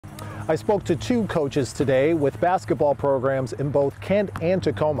I spoke to two coaches today with basketball programs in both Kent and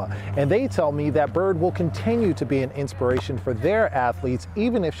Tacoma, and they tell me that Bird will continue to be an inspiration for their athletes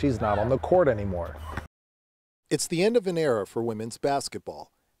even if she's not on the court anymore. It's the end of an era for women's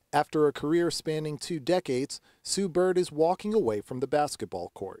basketball. After a career spanning 2 decades, Sue Bird is walking away from the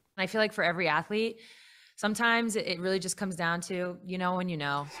basketball court. I feel like for every athlete, sometimes it really just comes down to, you know when you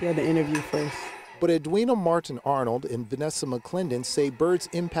know. She had the interview first. But Edwina Martin-Arnold and Vanessa McClendon say Bird's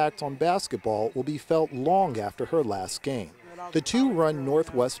impact on basketball will be felt long after her last game. The two run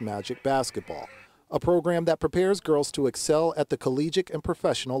Northwest Magic Basketball, a program that prepares girls to excel at the collegiate and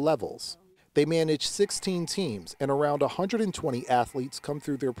professional levels. They manage 16 teams, and around 120 athletes come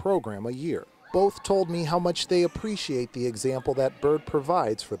through their program a year. Both told me how much they appreciate the example that Bird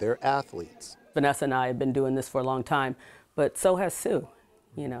provides for their athletes. Vanessa and I have been doing this for a long time, but so has Sue.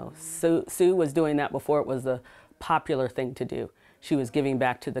 You know, Sue was doing that before it was a popular thing to do. She was giving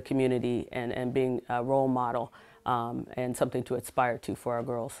back to the community and being a role model and something to aspire to for our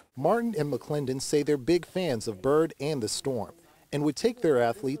girls. Martin and McClendon say they're big fans of Bird and the Storm and would take their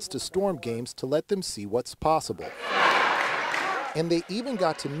athletes to Storm games to let them see what's possible. And they even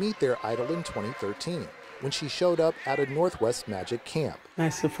got to meet their idol in 2013 when she showed up at a Northwest Magic camp.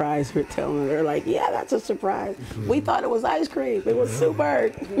 Nice surprise, we're telling her. They're like, yeah, that's a surprise. We thought it was ice cream. It was Sue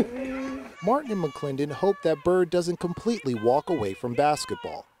Bird. Martin and McClendon hope that Bird doesn't completely walk away from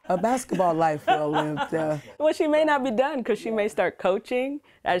basketball. A basketball life well lived. Well, she may not be done because she may start coaching,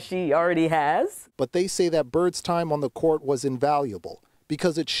 as she already has. But they say that Bird's time on the court was invaluable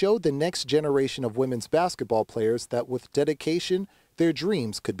because it showed the next generation of women's basketball players that with dedication, their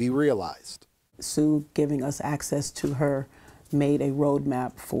dreams could be realized. Sue giving us access to her made a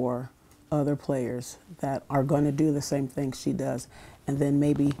roadmap for other players that are going to do the same thing she does, and then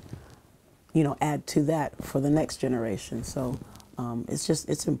maybe, you know, add to that for the next generation. So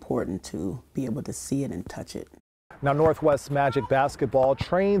it's important to be able to see it and touch it. Now, Northwest Magic Basketball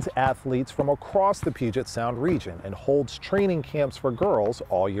trains athletes from across the Puget Sound region and holds training camps for girls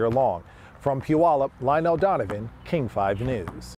all year long. From Puyallup, Lionel Donovan, King 5 News.